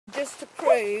just to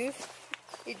prove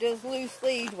he does loose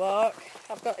lead walk,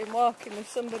 I've got him walking with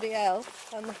somebody else,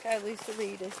 and look how loose the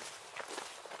lead is.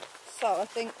 So I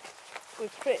think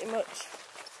we've pretty much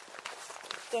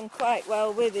done quite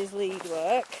well with his lead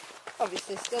work.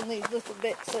 Obviously still needs little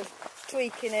bits of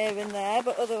tweaking here and there,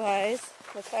 but otherwise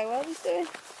look how well he's doing.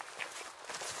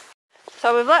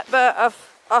 So we've let Burt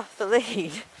off the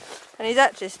lead, and he's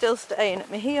actually still staying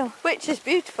at my heel, which is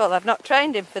beautiful. I've not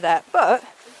trained him for that, but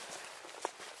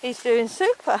he's doing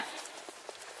super.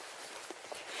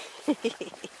 But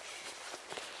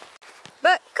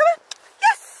come on,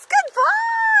 yes, good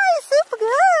boy, super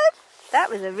good. That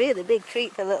was a really big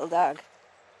treat for a little dog.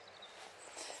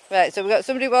 Right, so we've got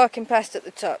somebody walking past at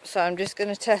the top, so I'm just going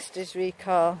to test his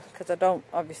recall, because I don't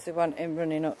obviously want him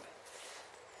running up.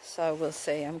 So we'll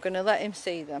see. I'm going to let him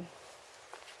see them.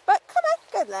 But come on,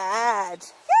 good lad.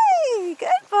 Yay,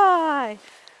 good boy.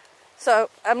 So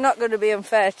I'm not going to be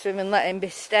unfair to him and let him be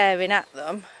staring at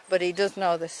them, but he does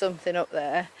know there's something up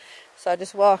there. So I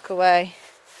just walk away.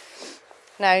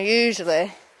 Now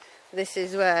usually this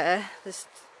is where,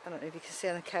 I don't know if you can see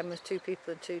on the camera, 2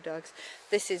 people and 2 dogs.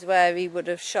 This is where he would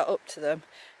have shot up to them.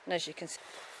 And as you can see,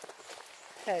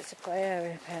 it's a play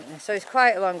area apparently. So he's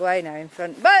quite a long way now in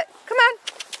front. But come on,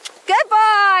 good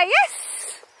boy,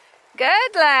 yes,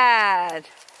 good lad.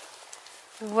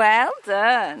 Well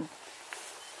done.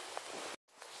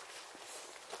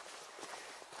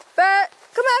 But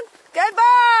come on, good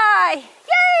boy.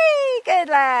 Yay, good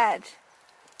lad.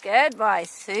 Good boy,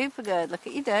 super good. Look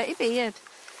at your dirty beard.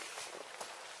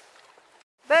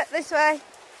 But this way.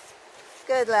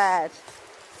 Good lad.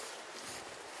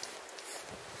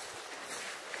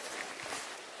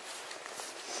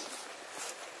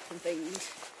 And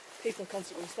things. People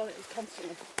constantly spell it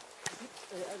constantly.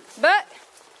 But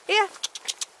here.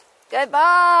 Good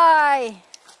boy.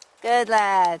 Good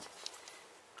lad.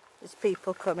 There's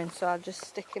people coming, so I'll just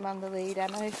stick him on the lead,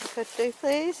 Emma, if you could do,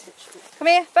 please. Come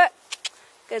here, but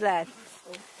good lad.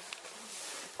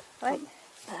 Right.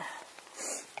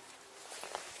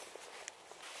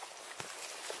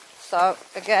 So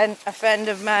again, a friend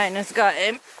of mine has got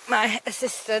him, my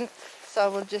assistant.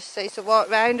 So we'll just see. So walk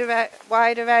round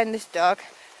wide around this dog.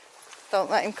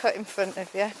 Don't let him cut in front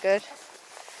of you. Good.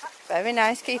 Very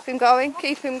nice. Keep him going.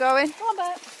 Keep him going. Come on,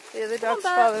 Burt. The other dog's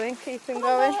following. Keep him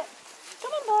going.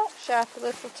 Come on, Burt. Sharper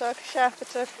little tug. Sharper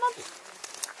tug. Come on.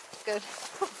 Good.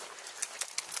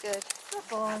 Good. Good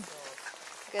boy.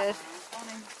 Good.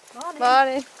 Morning. Morning.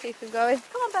 Morning. Keep him going.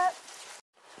 Come on, Burt.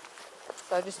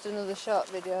 So just another short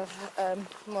video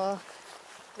of more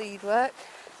lead work,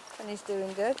 and he's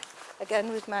doing good.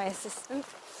 Again with my assistant.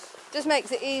 Just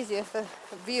makes it easier for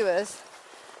viewers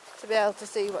to be able to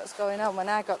see what's going on. When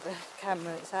I got the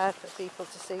camera, it's hard for people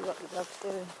to see what the dog's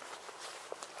doing.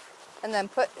 And then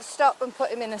stop and put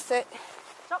him in a sit.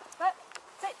 Stop, Burt.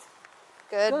 Sit.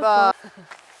 Good boy.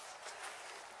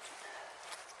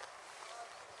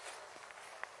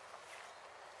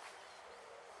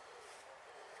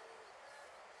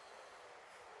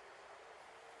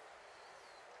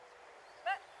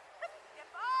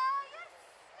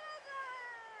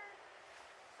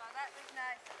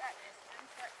 Nice at that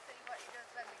distance. Let's see what he does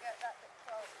when we get that bit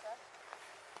closer.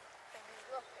 So he's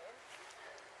looking.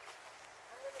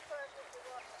 I'm going to purposely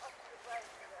walk opposite way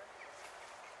to them.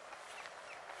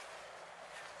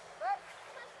 But,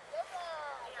 good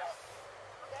boy! Yes.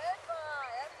 Good boy!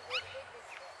 That's a really big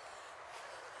biscuit.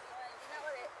 Right, you know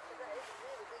what it is? That is a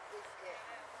really big biscuit.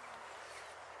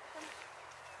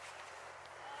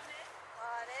 Morning.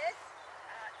 Morning.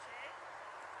 Archie.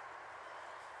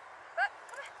 But,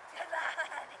 come on. Good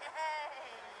lad,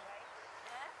 yay!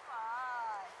 Good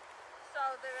boy. So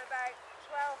they're about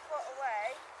 12 foot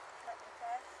away. Let me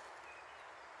test.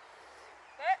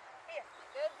 But, here.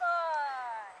 Good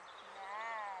boy.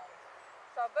 Nice.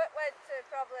 So Burt went to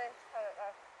probably, I don't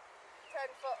know, 10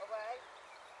 foot away.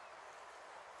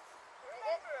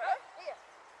 Remember it. Here.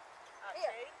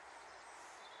 Here.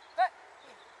 But,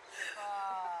 here. Good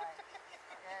boy.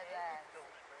 Good lad.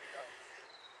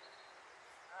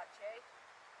 Archie.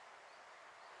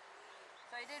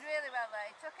 So he did really well there.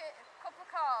 He took it a couple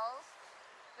of calls,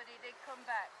 but he did come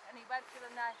back, and he went to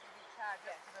them nice. He did charge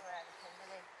up to them or anything,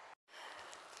 didn't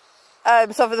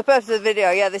he? So for the purpose of the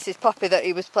video, yeah, this is Poppy that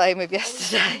he was playing with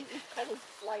yesterday.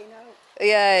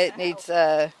 Yeah, it needs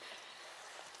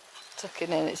tucking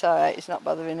in. It's alright, it's not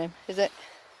bothering him, is it?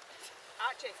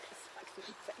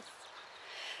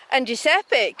 And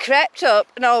Giuseppe crept up,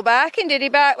 no barking. Did he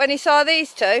bark when he saw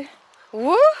these two?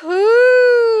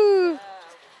 Woohoo!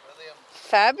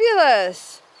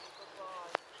 Fabulous.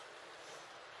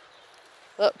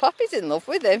 Look, Poppy's in love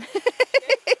with him. He's the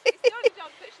only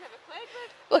dog that she's never played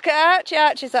with. Look at Archie.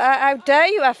 Archie's like, how dare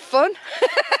you have fun?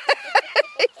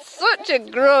 It's such a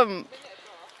grump.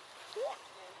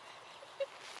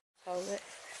 Hold it.